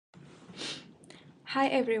Hi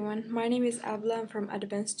everyone, my name is Abla. I'm from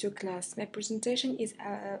Advanced 2 class. My presentation is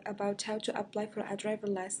about how to apply for a driver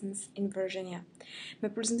license in Virginia. My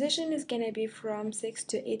presentation is gonna be from 6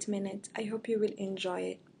 to 8 minutes. I hope you will enjoy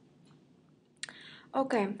it.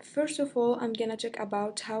 Okay, first of all, I'm gonna talk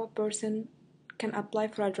about how a person can apply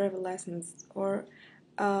for a driver license or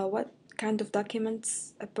what kind of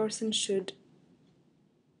documents a person should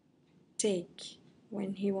take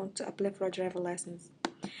when he wants to apply for a driver license.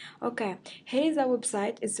 Okay, here is a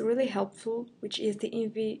website. It's really helpful, which is the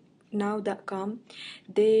invnow.com.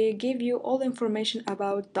 They give you all information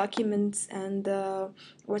about documents and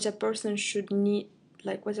what a person should need,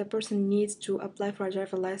 like what a person needs to apply for a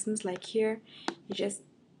driver license. Like here, you just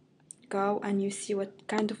go and you see what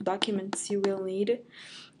kind of documents you will need,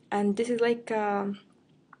 and this is like a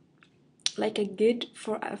guide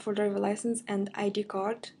for driver license and ID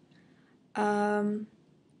card.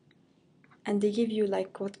 And they give you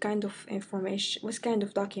like what kind of information, what kind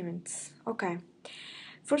of documents. Okay,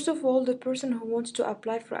 first of all, the person who wants to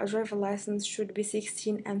apply for a driver license should be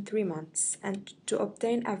 16 and 3 months, and to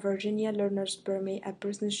obtain a Virginia learner's permit a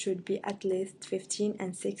person should be at least 15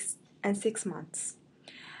 and 6 months.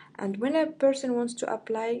 And when a person wants to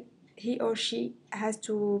apply, he or she has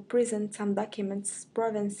to present some documents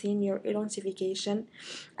proving your identification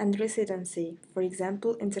and residency. For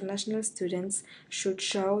example, international students should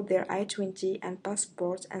show their I-20 and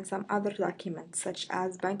passport and some other documents such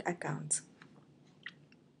as bank accounts.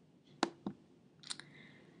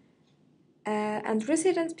 And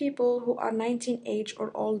resident people who are 19 age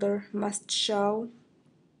or older must show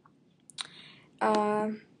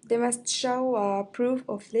proof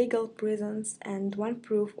of legal presence and one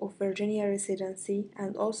proof of Virginia residency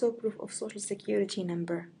and also proof of social security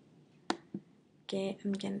number. Okay, I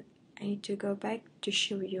need to go back to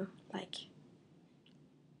show you like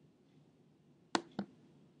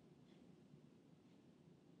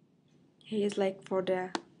here is like for the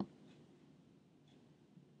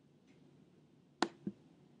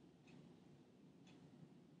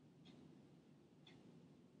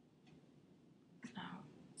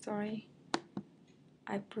sorry,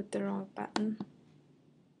 I put the wrong button.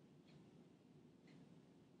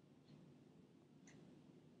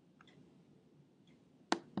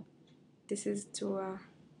 This is to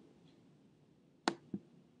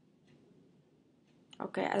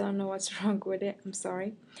okay, I don't know what's wrong with it, I'm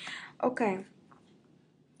sorry. Okay,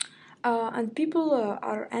 and people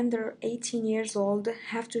are under 18 years old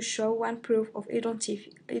have to show one proof of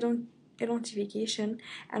identification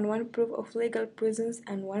and one proof of legal presence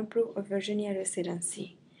and one proof of Virginia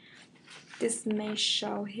residency. This may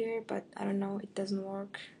show here, but I don't know, it doesn't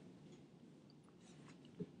work.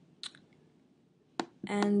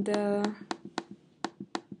 And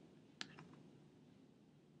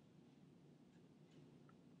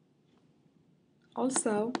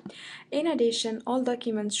also, in addition, all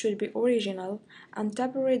documents should be original, and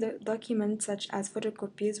temporary documents such as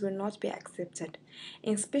photocopies will not be accepted.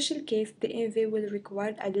 In special case, the envy will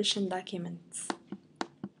require additional documents.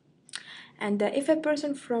 And if a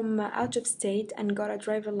person from out of state and got a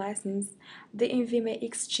driver license, the envy may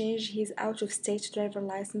exchange his out of state driver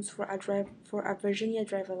license for a Virginia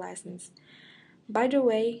driver license. By the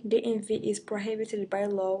way, DMV is prohibited by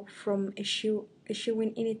law from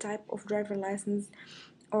issuing any type of driver license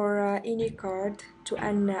or any card to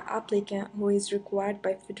an applicant who is required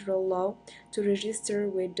by federal law to register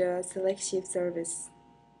with the Selective Service.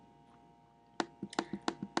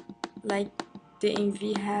 Like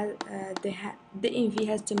DMV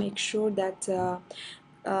has to make sure that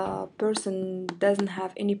person doesn't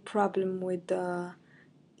have any problem with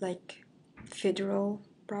like federal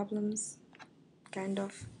problems, kind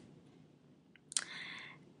of.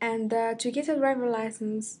 And to get a driver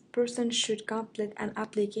license, person should complete an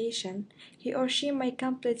application. He or she may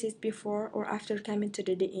complete it before or after coming to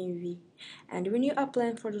the DMV. And when you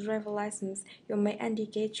apply for the driver license, you may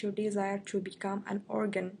indicate your desire to become an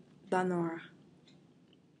organ donor.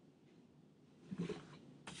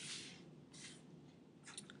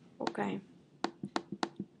 Okay.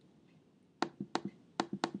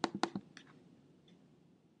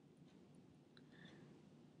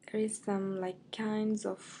 There is some like kinds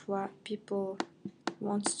of what people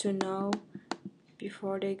wants to know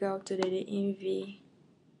before they go to the DMV.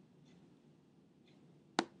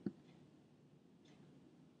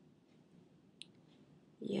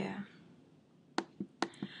 Yeah.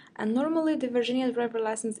 And normally the Virginia driver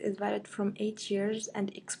license is valid from 8 years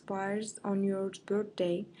and expires on your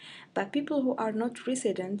birthday, but people who are not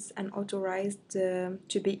residents and authorized to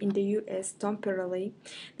be in the US temporarily,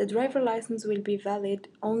 the driver license will be valid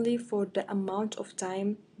only for the amount of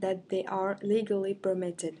time that they are legally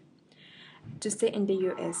permitted. to stay in the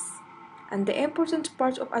US. And the important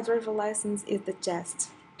part of a driver license is the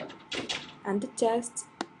test. And the test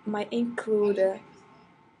might include a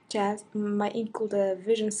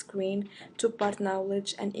vision screen, two-part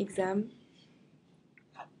knowledge, and exam,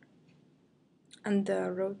 and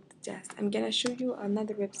the road test. I'm gonna show you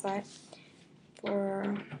another website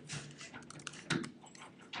for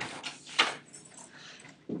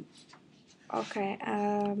okay.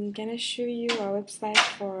 I'm gonna show you a website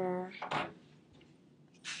for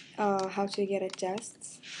how to get a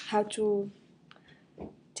test, how to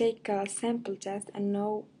take a sample test and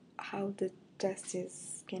know how the test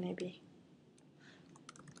is gonna be.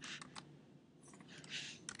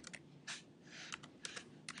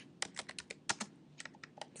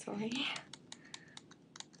 Sorry,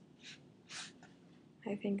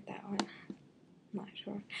 I think that one. Not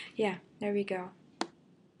sure. Yeah, there we go.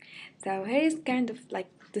 So here is kind of like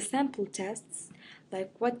the sample tests,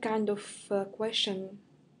 like what kind of question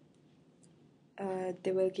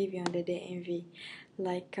they will give you on the DMV.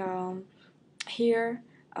 Like here,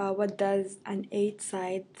 what does an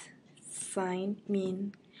 8-side sign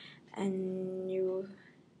mean? And you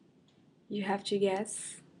have to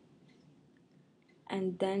guess,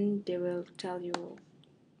 and then they will tell you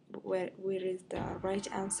where is the right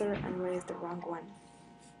answer and where is the wrong one.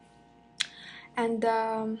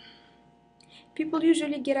 And people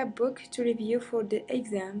usually get a book to review for the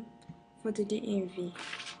exam for the DMV.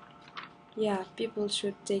 Yeah, people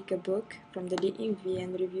should take a book from the DMV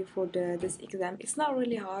and review for this exam. It's not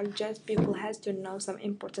really hard, just people has to know some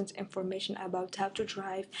important information about how to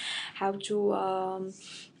drive, how to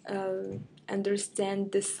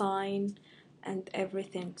understand the sign and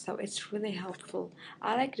everything. So it's really helpful.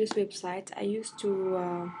 I like this website. I used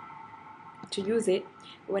to use it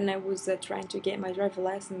when I was trying to get my driver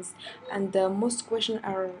license, and most questions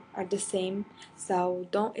are the same, so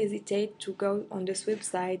don't hesitate to go on this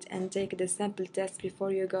website and take the sample test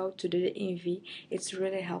before you go to the DMV. It's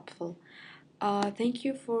really helpful. Thank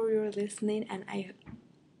you for your listening, and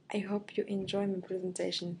I hope you enjoy my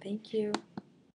presentation. Thank you.